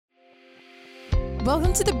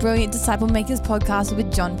Welcome to the Brilliant Disciple Makers podcast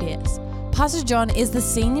with John Pearce. Pastor John is the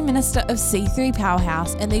Senior Minister of C3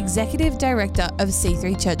 Powerhouse and the Executive Director of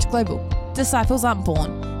C3 Church Global. Disciples aren't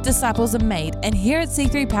born, disciples are made, and here at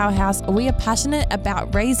C3 Powerhouse, we are passionate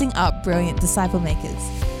about raising up brilliant disciple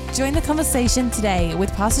makers. Join the conversation today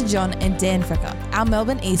with Pastor John and Dan Frecker, our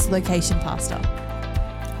Melbourne East location pastor.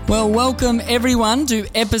 Well, welcome everyone to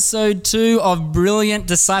episode 2 of Brilliant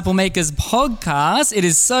Disciple Makers podcast. It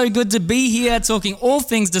is so good to be here talking all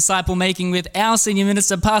things disciple making with our Senior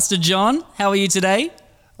Minister, Pastor John. How are you today?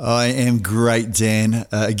 I am great, Dan.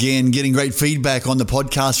 Again, getting great feedback on the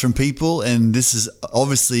podcast from people, and this is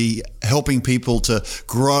obviously helping people to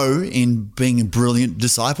grow in being brilliant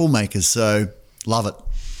disciple makers. So, love it.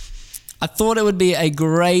 I thought it would be a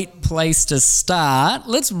great place to start.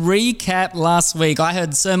 Let's recap last week. I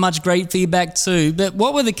heard so much great feedback too, but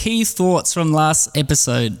what were the key thoughts from last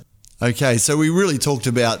episode? Okay, so we really talked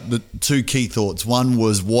about the two key thoughts. One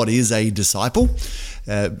was, what is a disciple?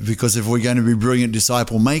 Because if we're going to be brilliant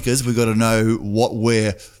disciple makers, we've got to know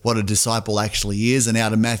what a disciple actually is. And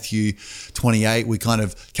out of Matthew 28, we kind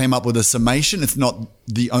of came up with a summation. It's not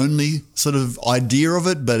the only sort of idea of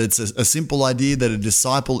it, but it's a simple idea that a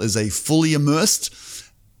disciple is a fully immersed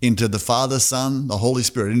into the Father, Son, the Holy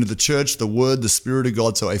Spirit, into the church, the Word, the Spirit of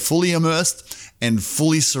God. So a fully immersed and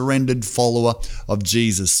fully surrendered follower of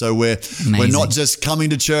Jesus. So we're not just coming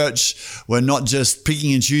to church. We're not just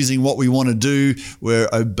picking and choosing what we want to do. We're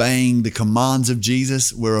obeying the commands of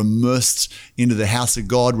Jesus. We're immersed into the house of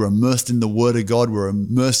God. We're immersed in the Word of God. We're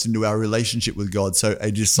immersed into our relationship with God. So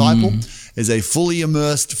a disciple is a fully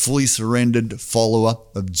immersed, fully surrendered follower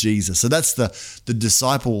of Jesus. So that's the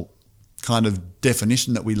disciple kind of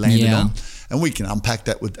definition that we landed on, and we can unpack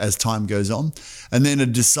that as time goes on. And then a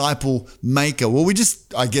disciple maker. Well, we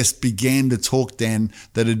just, I guess, began to talk, Dan,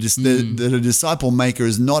 that a disciple maker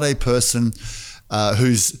is not a person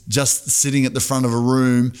who's just sitting at the front of a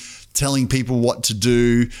room telling people what to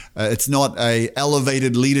do. It's not a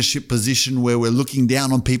elevated leadership position where we're looking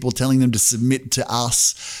down on people, telling them to submit to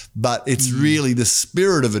us. But it's really the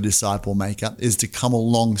spirit of a disciple maker is to come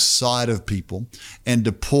alongside of people and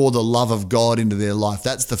to pour the love of God into their life.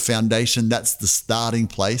 That's the foundation. That's the starting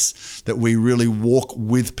place, that we really walk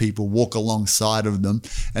with people, walk alongside of them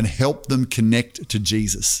and help them connect to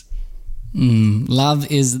Jesus. Love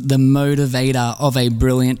is the motivator of a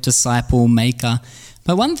brilliant disciple maker.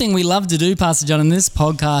 But one thing we love to do, Pastor John, in this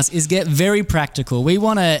podcast is get very practical. We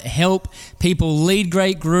want to help people lead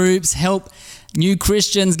great groups, help new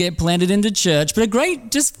Christians get planted into church. But a great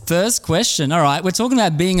just first question. All right, we're talking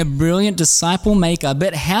about being a brilliant disciple maker,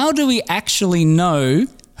 but how do we actually know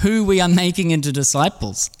who we are making into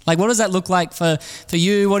disciples? Like, what does that look like for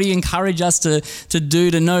you? What do you encourage us to do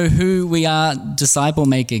to know who we are disciple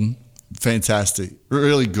making? Fantastic.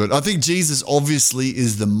 Really good. I think Jesus obviously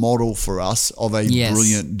is the model for us of a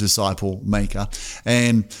brilliant disciple maker.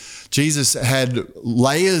 And Jesus had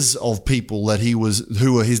layers of people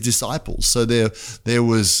who were his disciples. So there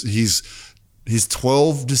was his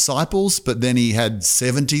 12 disciples, but then he had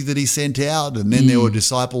 70 that he sent out. And then there were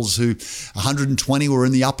disciples 120 were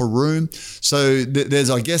in the upper room. So there's,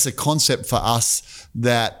 I guess, a concept for us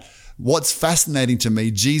that what's fascinating to me,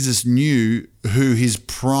 Jesus knew who his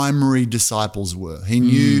primary disciples were. He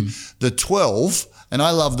knew the 12, and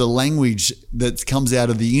I love the language that comes out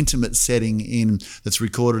of the intimate setting that's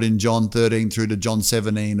recorded in John 13 through to John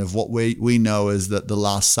 17 of what we know as the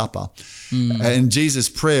Last Supper. And Jesus'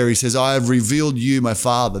 prayer, he says, I have revealed you, my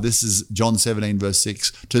Father. This is John 17 verse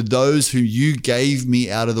 6. To those who you gave me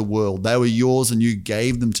out of the world. They were yours and you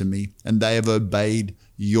gave them to me, and they have obeyed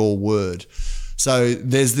your word. So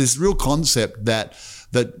there's this real concept that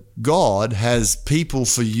God has people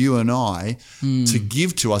for you and I to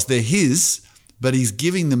give to us. They're his, but he's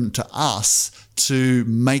giving them to us to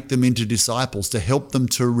make them into disciples, to help them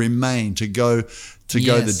to remain, to go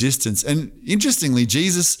the distance. And interestingly,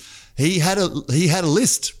 Jesus, he had a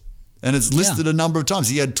list. And it's listed a number of times.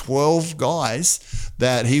 He had 12 guys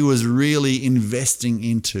that he was really investing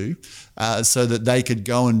into so that they could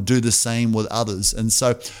go and do the same with others. And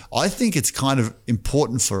so I think it's kind of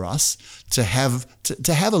important for us to have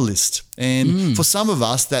a list. And for some of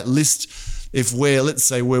us, that list, if let's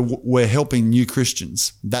say we're helping new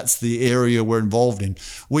Christians, that's the area we're involved in.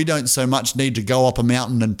 We don't so much need to go up a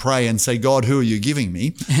mountain and pray and say, God, who are you giving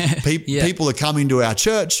me? People are coming to our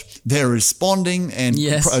church, they're responding, and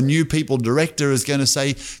a new people director is going to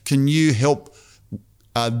say, can you help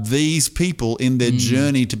these people in their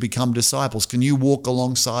journey to become disciples? Can you walk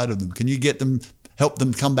alongside of them? Can you help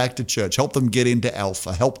them come back to church, help them get into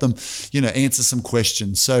Alpha, help them, answer some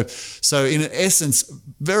questions. So in essence,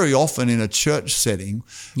 very often in a church setting,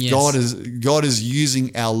 Yes. God is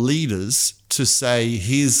using our leaders to say,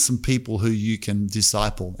 here's some people who you can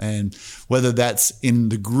disciple. And whether that's in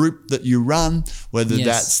the group that you run, whether Yes.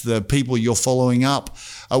 that's the people you're following up,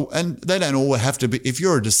 and they don't all have to be, if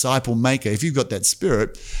you're a disciple maker, if you've got that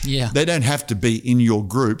spirit, they don't have to be in your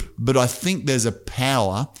group. But I think there's a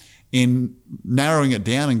power in narrowing it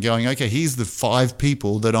down and going, okay, here's the 5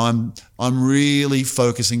 people that I'm really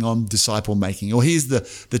focusing on disciple making, or here's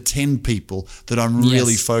the 10 people that I'm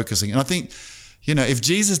really focusing. And I think, if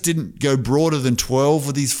Jesus didn't go broader than 12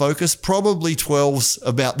 with his focus, probably 12's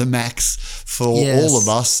about the max for all of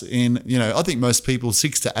us. I think most people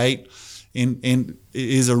 6 to 8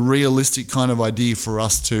 is a realistic kind of idea for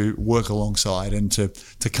us to work alongside and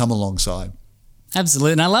to come alongside.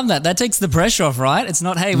 Absolutely. And I love that. That takes the pressure off, right? It's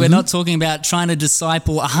not, hey, we're not talking about trying to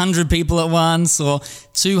disciple 100 people at once or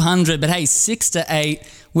 200, but hey, 6 to 8,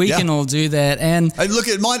 we can all do that. And look,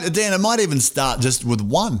 it might even start just with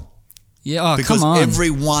one. Yeah, because come on.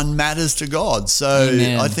 everyone matters to God. So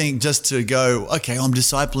Amen. I think just to go, okay, I'm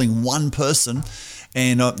discipling one person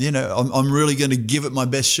and, I'm really going to give it my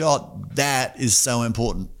best shot. That is so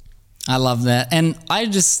important. I love that. And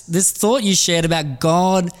this thought you shared about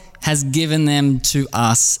God has given them to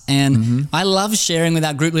us. And I love sharing with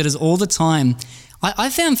our group leaders all the time.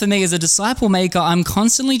 I found for me as a disciple maker, I'm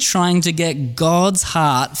constantly trying to get God's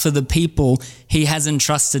heart for the people he has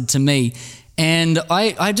entrusted to me. And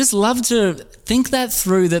I just love to think that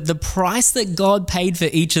through, that the price that God paid for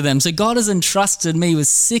each of them. So God has entrusted me with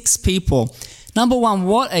 6 people. Number one,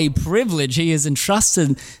 what a privilege he has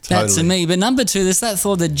entrusted that to me. But number 2, there's that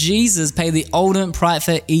thought that Jesus paid the ultimate price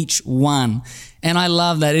for each one. And I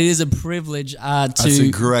love that. It is a privilege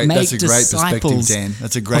to make disciples Dan.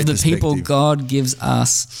 That's a great of the people God gives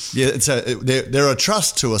us. Yeah, they're a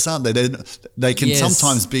trust to us, aren't they? They can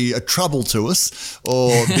sometimes be a trouble to us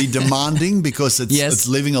or be demanding because it's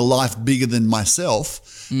living a life bigger than myself.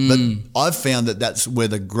 But I've found that that's where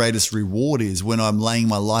the greatest reward is, when I'm laying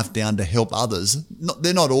my life down to help others.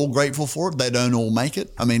 They're not all grateful for it. They don't all make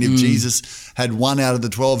it. I mean, if Jesus had 1 out of the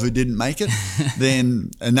 12 who didn't make it,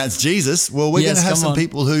 and that's Jesus, well, we're going to have some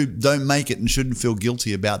people who don't make it and shouldn't feel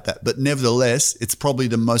guilty about that. But nevertheless, it's probably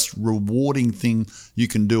the most rewarding thing you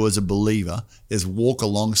can do as a believer, is walk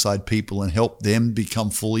alongside people and help them become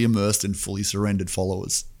fully immersed and fully surrendered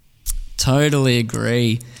followers. Totally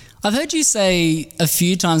agree. I've heard you say a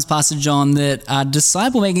few times, Pastor John, that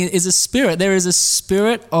disciple making is a spirit. There is a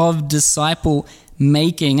spirit of disciple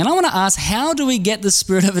making. And I want to ask, how do we get the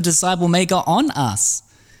spirit of a disciple maker on us?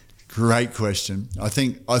 Great question. I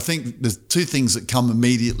think there's 2 things that come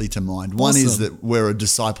immediately to mind. One is that we're a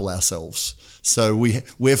disciple ourselves. So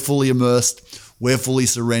we're fully immersed, we're fully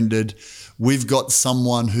surrendered. We've got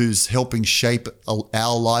someone who's helping shape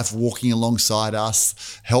our life, walking alongside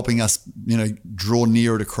us, helping us, draw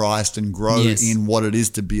nearer to Christ and grow in what it is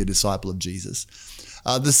to be a disciple of Jesus.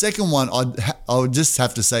 The second one I would just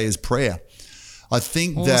have to say is prayer. I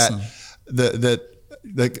think that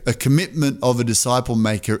a commitment of a disciple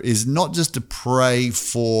maker is not just to pray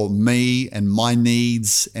for me and my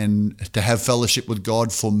needs and to have fellowship with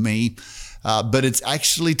God for me, but it's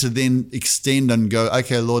actually to then extend and go,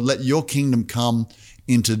 okay, Lord, let your kingdom come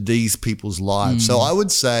into these people's lives. So I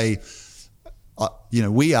would say,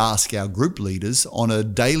 we ask our group leaders on a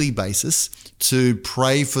daily basis to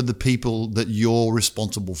pray for the people that you're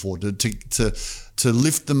responsible for, to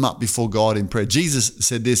lift them up before God in prayer. Jesus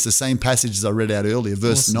said this, the same passage as I read out earlier,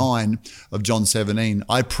 verse 9 of John 17.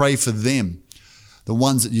 I pray for them, the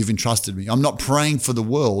ones that you've entrusted me. I'm not praying for the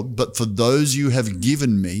world, but for those you have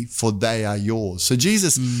given me, for they are yours. So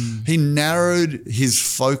Jesus, he narrowed his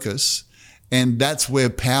focus, and that's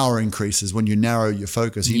where power increases when you narrow your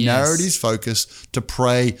focus. He narrowed his focus to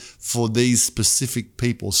pray for these specific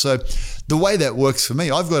people. So the way that works for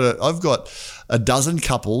me, I've got a dozen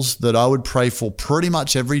couples that I would pray for pretty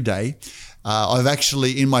much every day. I've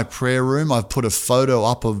actually, in my prayer room, I've put a photo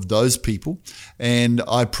up of those people, and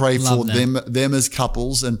I pray for them as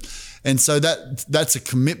couples. And so that's a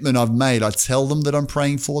commitment I've made. I tell them that I'm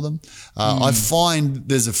praying for them. I find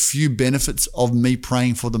there's a few benefits of me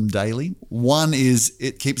praying for them daily. One is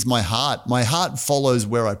it keeps my heart follows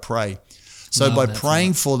where I pray. So by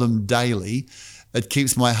praying for them daily, it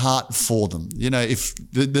keeps my heart for them. If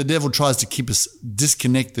the devil tries to keep us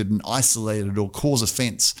disconnected and isolated or cause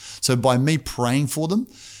offense. So by me praying for them,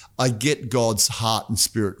 I get God's heart and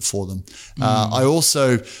spirit for them. I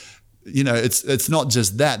also it's not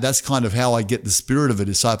just that. That's kind of how I get the spirit of a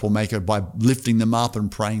disciple maker, by lifting them up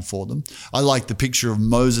and praying for them. I like the picture of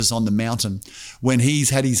Moses on the mountain when he's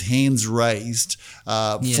had his hands raised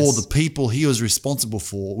for the people he was responsible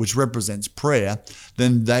for, which represents prayer.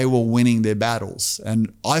 Then they were winning their battles.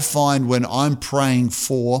 And I find when I'm praying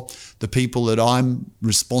for the people that I'm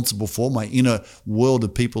responsible for, my inner world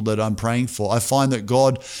of people that I'm praying for, I find that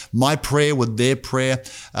God, my prayer with their prayer,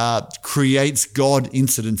 creates God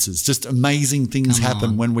incidences. Just amazing things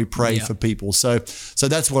happen when we pray for people. So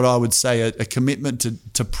that's what I would say, a commitment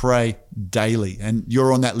to pray daily. And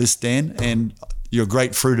you're on that list, Dan, and you're a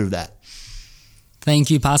great fruit of that. Thank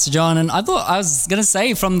you, Pastor John. And I was going to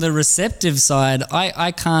say, from the receptive side,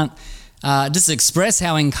 I can't just express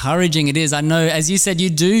how encouraging it is. I know, as you said,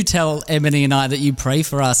 you do tell Ebony and I that you pray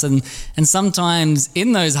for us. And sometimes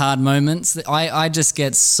in those hard moments, I just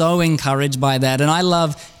get so encouraged by that. And I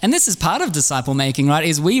love, and this is part of disciple making, right,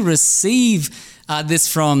 is we receive this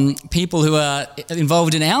from people who are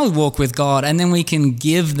involved in our walk with God, and then we can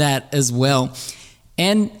give that as well.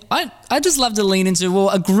 And I just love to lean into, well,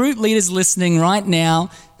 a group leader's listening right now.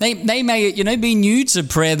 They may, be new to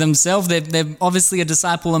prayer themselves. They're obviously a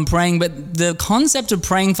disciple and praying, but the concept of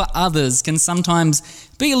praying for others can sometimes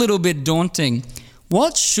be a little bit daunting.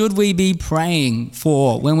 What should we be praying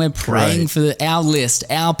for when we're praying for our list,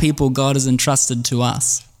 our people God has entrusted to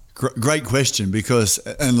us? Great question, because,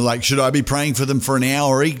 should I be praying for them for an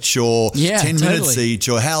hour each, or 10 minutes each,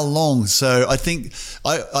 or how long? So I think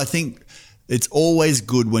it's always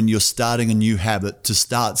good when you're starting a new habit to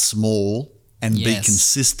start small and be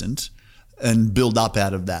consistent and build up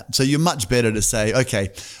out of that. So you're much better to say,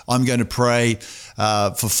 okay, I'm going to pray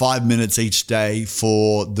for 5 minutes each day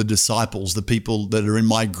for the disciples, the people that are in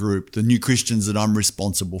my group, the new Christians that I'm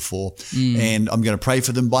responsible for. And I'm going to pray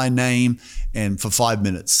for them by name and for 5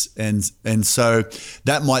 minutes. And so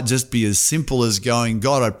that might just be as simple as going,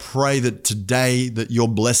 God, I pray that today that your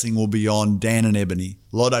blessing will be on Dan and Ebony.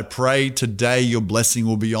 Lord, I pray today your blessing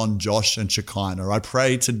will be on Josh and Shekinah. I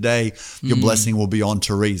pray today your blessing will be on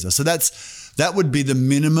Teresa. So that would be the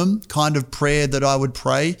minimum kind of prayer that I would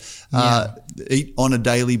pray on a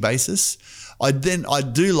daily basis. I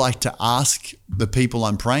do like to ask the people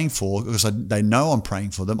I'm praying for, because they know I'm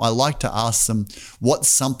praying for them. I like to ask them, what's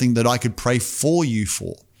something that I could pray for you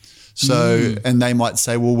for? So, and they might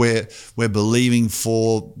say, well, we're believing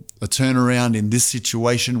for a turnaround in this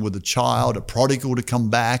situation with a child, a prodigal to come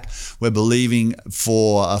back. We're believing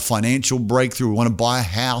for a financial breakthrough. We want to buy a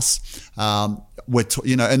house. And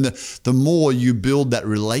the more you build that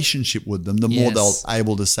relationship with them, the more they'll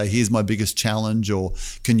able to say, here's my biggest challenge, or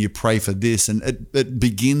can you pray for this? And it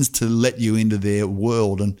begins to let you into their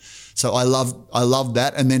world. And so I love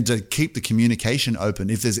that. And then to keep the communication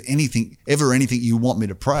open. If there's anything you want me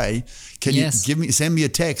to pray, can you send me a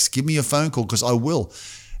text, give me a phone call, because I will.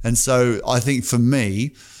 And so I think for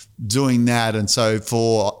me, doing that, and so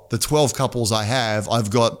for the 12 couples I have, I've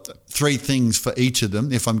got 3 things for each of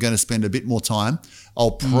them. If I'm going to spend a bit more time,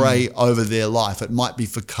 I'll pray over their life. It might be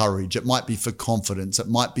for courage. It might be for confidence. It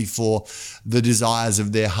might be for the desires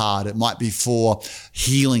of their heart. It might be for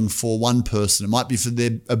healing for one person. It might be for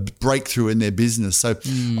a breakthrough in their business. So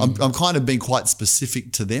I'm kind of being quite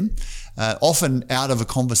specific to them, often out of a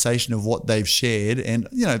conversation of what they've shared. And,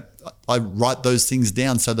 I write those things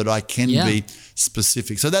down so that I can be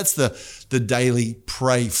specific. So that's the daily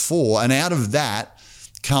pray for. And out of that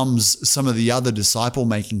comes some of the other disciple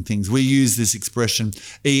making things. We use this expression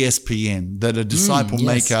ESPN, that a disciple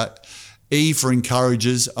maker, E for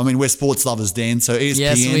encouragers. I mean, we're sports lovers, Dan, so ESPN.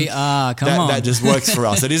 Yes, we are. Come on. That just works for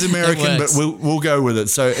us. It is American, but we'll go with it.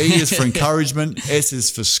 So E is for encouragement, S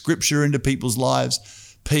is for scripture into people's lives,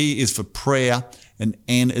 P is for prayer, and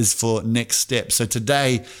N is for next steps. So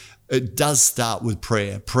today, it does start with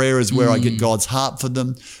prayer. Prayer is where I get God's heart for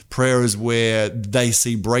them. Prayer is where they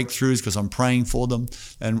see breakthroughs because I'm praying for them.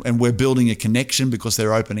 And we're building a connection because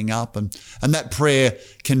they're opening up. And that prayer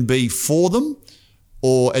can be for them,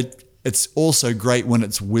 or it's also great when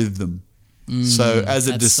it's with them. So as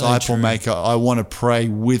a disciple maker, I want to pray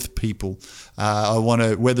with people. I want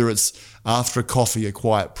to, whether it's after a coffee, a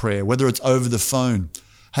quiet prayer, whether it's over the phone.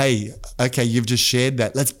 Hey, okay, you've just shared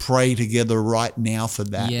that. Let's pray together right now for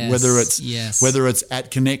that. Whether it's at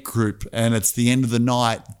Connect Group and it's the end of the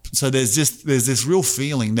night. So there's this real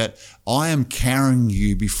feeling that I am carrying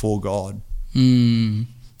you before God.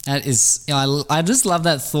 That is, I just love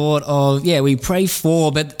that thought of, we pray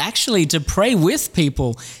for, but actually to pray with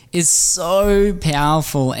people is so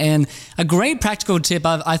powerful. And a great practical tip,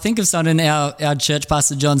 I think of someone in our church,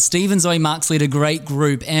 Pastor John. Steve and Zoe Marks lead a great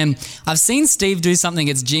group, and I've seen Steve do something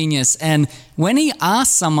that's genius. And when he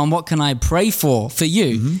asks someone, what can I pray for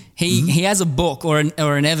you? He has a book or an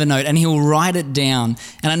Evernote, and he'll write it down.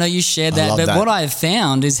 And I know you shared that, but what I've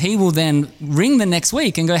found is he will then ring the next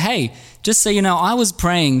week and go, hey, just so you know, I was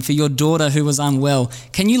praying for your daughter who was unwell.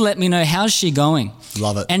 Can you let me know, how's she going?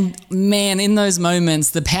 Love it. And man, in those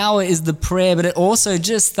moments, the power is the prayer, but it also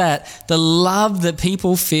just that the love that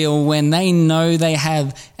people feel when they know they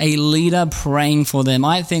have a leader praying for them.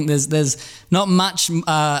 I think there's not much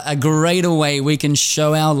a greater way we can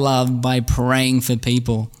show our love by praying for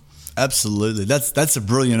people. Absolutely. That's a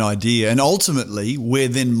brilliant idea. And ultimately, we're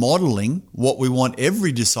then modeling what we want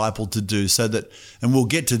every disciple to do so that, and we'll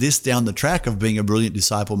get to this down the track of being a brilliant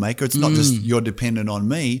disciple maker. It's not just you're dependent on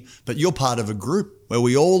me, but you're part of a group where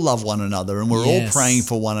we all love one another and we're all praying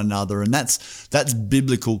for one another. And that's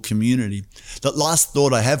biblical community. The last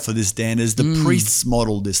thought I have for this, Dan, is the priests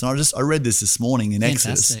modeled this. And I read this morning in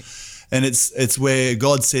Exodus. And it's where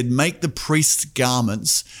God said, make the priests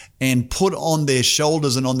garments and put on their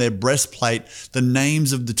shoulders and on their breastplate the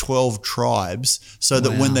names of the 12 tribes so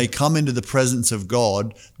that when they come into the presence of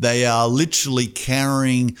God, they are literally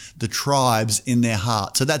carrying the tribes in their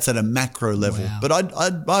heart. So that's at a macro level. Wow.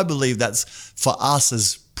 But I believe that's for us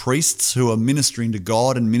as priests who are ministering to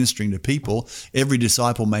God and ministering to people. Every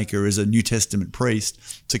disciple maker is a New Testament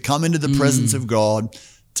priest to come into the presence of God,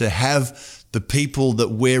 to have the people that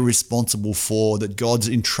we're responsible for, that God's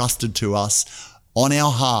entrusted to us, on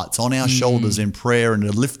our hearts, on our shoulders in prayer, and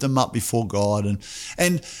to lift them up before God,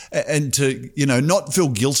 and to, you know, not feel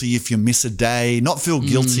guilty if you miss a day, not feel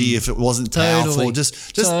guilty if it wasn't powerful,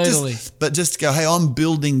 just go, hey, I'm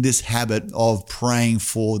building this habit of praying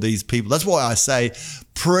for these people. That's why I say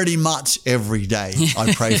pretty much every day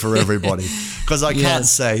I pray for everybody, because I can't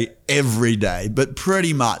say every day, but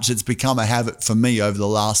pretty much it's become a habit for me over the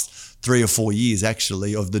last 3 or 4 years,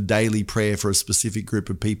 actually, of the daily prayer for a specific group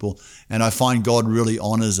of people. And I find God really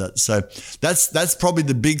honors it. So that's probably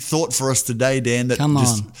the big thought for us today, Dan, that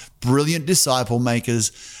just brilliant disciple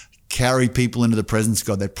makers carry people into the presence of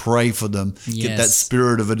God. They pray for them, get that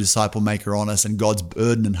spirit of a disciple maker on us and God's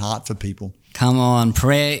burden and heart for people. Come on,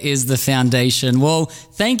 prayer is the foundation. Well,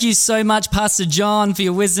 thank you so much, Pastor John, for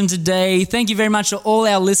your wisdom today. Thank you very much to all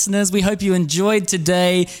our listeners. We hope you enjoyed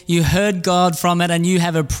today. You heard God from it and you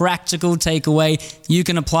have a practical takeaway you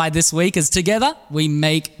can apply this week as together we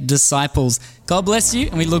make disciples. God bless you,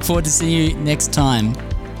 and we look forward to seeing you next time.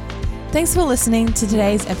 Thanks for listening to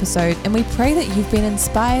today's episode, and we pray that you've been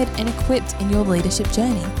inspired and equipped in your leadership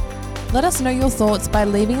journey. Let us know your thoughts by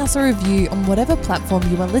leaving us a review on whatever platform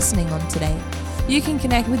you are listening on today. You can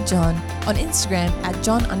connect with John on Instagram at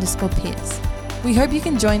John_Pearce. We hope you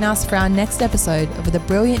can join us for our next episode of the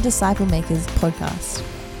Brilliant Disciple Makers podcast.